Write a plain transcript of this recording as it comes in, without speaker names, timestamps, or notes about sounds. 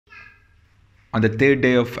On the third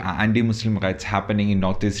day of anti-Muslim riots happening in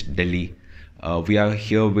northeast Delhi, we are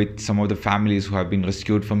here with some of the families who have been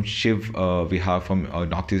rescued from Shiv Vihar from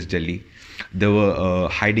northeast Delhi. They were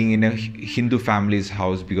hiding in a Hindu family's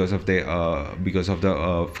house because of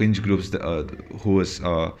the fringe groups who was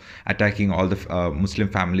attacking all the Muslim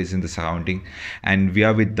families in the surrounding. And we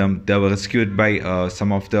are with them. They were rescued by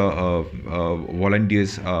some of the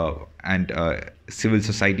volunteers and civil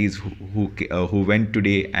societies who went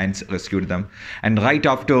today and rescued them. And right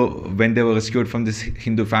after, when they were rescued from this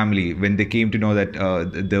Hindu family, when they came to know that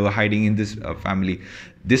they were hiding in this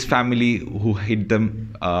family who hid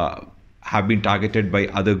them have been targeted by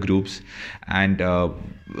other groups, and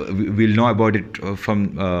we'll know about it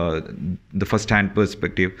from the first-hand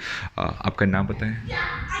perspective. आपका नाम बताएं?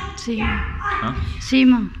 सीमा। हाँ?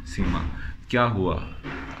 सीमा क्या हुआ?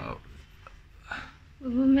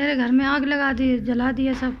 वो मेरे घर में आग लगा दी, जला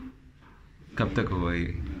दिया सब। कब तक हुआ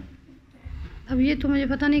ये? अब ये तो मुझे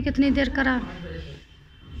पता नहीं कितनी देर करा,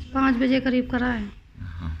 5 बजे करीब करा है।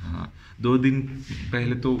 हाँ, 2 दिन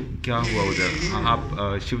पहले तो क्या हुआ उधर?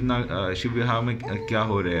 आप शिव विहार में क्या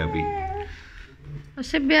हो रहे हैं अभी?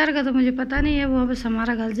 शिव विहार का तो मुझे पता नहीं है, वो बस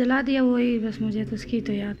हमारा घर जला दिया, वही बस मुझे तो उसकी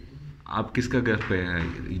तो याद। आप किसका घर पे है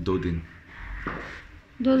 2 दिन?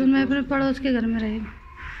 2 दिन मैं अपने पड़ोस के घर में रही।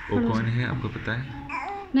 वो कौन है, आपको पता है?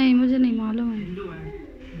 नहीं, मुझे नहीं मालूम है।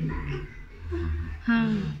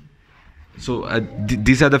 हाँ। So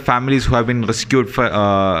these are the families who have been rescued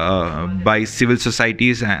by civil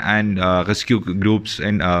societies and rescue groups,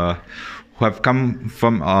 and who have come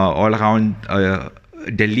from all around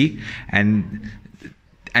Delhi, and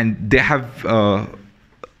they have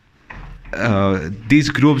these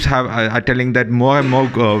groups are telling that more and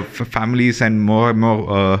more families and more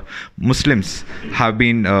Muslims have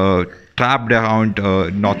been trapped around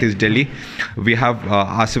northeast Delhi. We have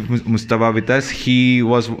Asif Mustafa with us.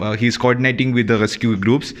 He's coordinating with the rescue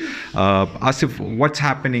groups. Asif, what's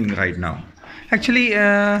happening right now? Actually,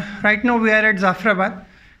 right now we are at Zafrabad.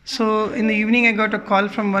 So in the evening I got a call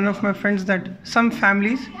from one of my friends that some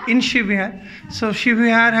families in Shiv Vihar. So Shiv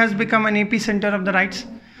Vihar has become an epicenter of the riots.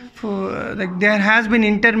 Like there has been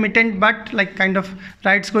intermittent but like kind of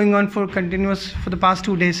riots going on for the past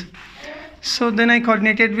 2 days. So then I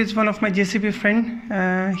coordinated with one of my JCP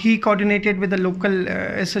friend. He coordinated with the local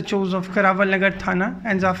SHOs of Karawal Nagar Thana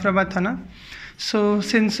and Zafrabad Thana. So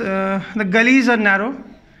since the gullies are narrow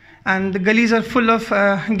and the gullies are full of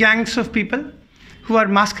gangs of people who are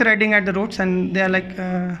masquerading at the roads, and they are like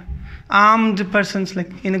armed persons,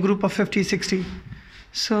 like in a group of 50-60.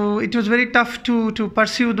 So it was very tough to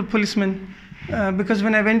pursue the policemen. Because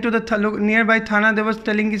when I went to the nearby Thana, they was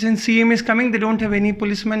telling since CM is coming, they don't have any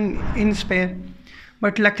policemen in spare.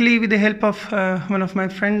 But luckily, with the help of one of my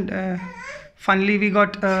friend, finally we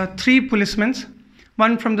got 3 policemen,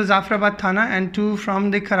 1 from the Zafrabad Thana and 2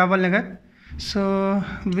 from the Karawal Nagar. So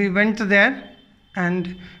we went there,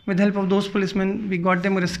 and with the help of those policemen, we got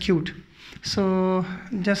them rescued. So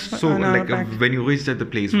just like when you reached at the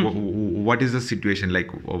place, what is the situation like?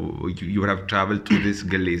 You would have traveled through these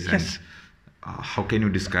gullies. Yes. How can you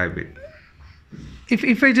describe it?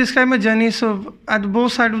 If I describe my journey, so at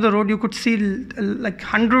both sides of the road you could see like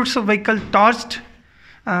hundreds of vehicles torched,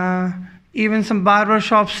 even some barber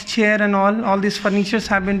shops, chair and all these furnitures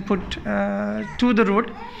have been put to the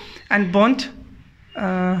road and burnt.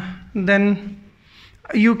 Then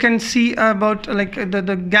you can see about like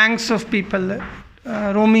the gangs of people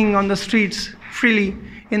roaming on the streets freely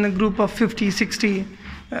in a group of 50-60,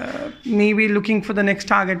 maybe looking for the next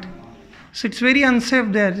target. So it's very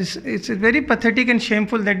unsafe there. It's very pathetic and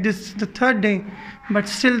shameful that this is the 3rd day, but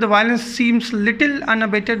still the violence seems little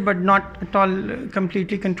unabated, but not at all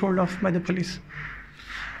completely controlled off by the police.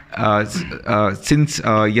 Since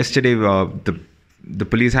yesterday, the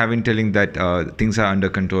police have been telling that things are under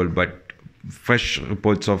control, but fresh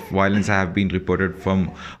reports of violence have been reported from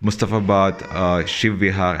Mustafabad, Shiv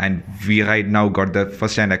Vihar, and we right now got the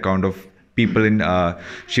first-hand account of people in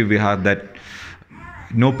Shiv Vihar that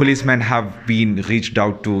no policemen have been reached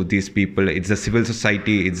out to these people. It's the civil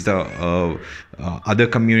society, it's the other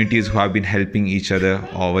communities who have been helping each other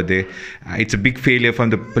over there. It's a big failure from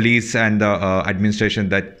the police and the administration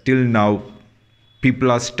that till now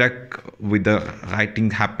people are stuck with the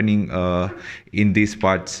rioting happening in these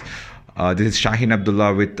parts. This is Shaheen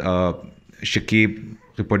Abdulla with Shakib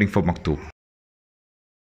reporting for Maktoob.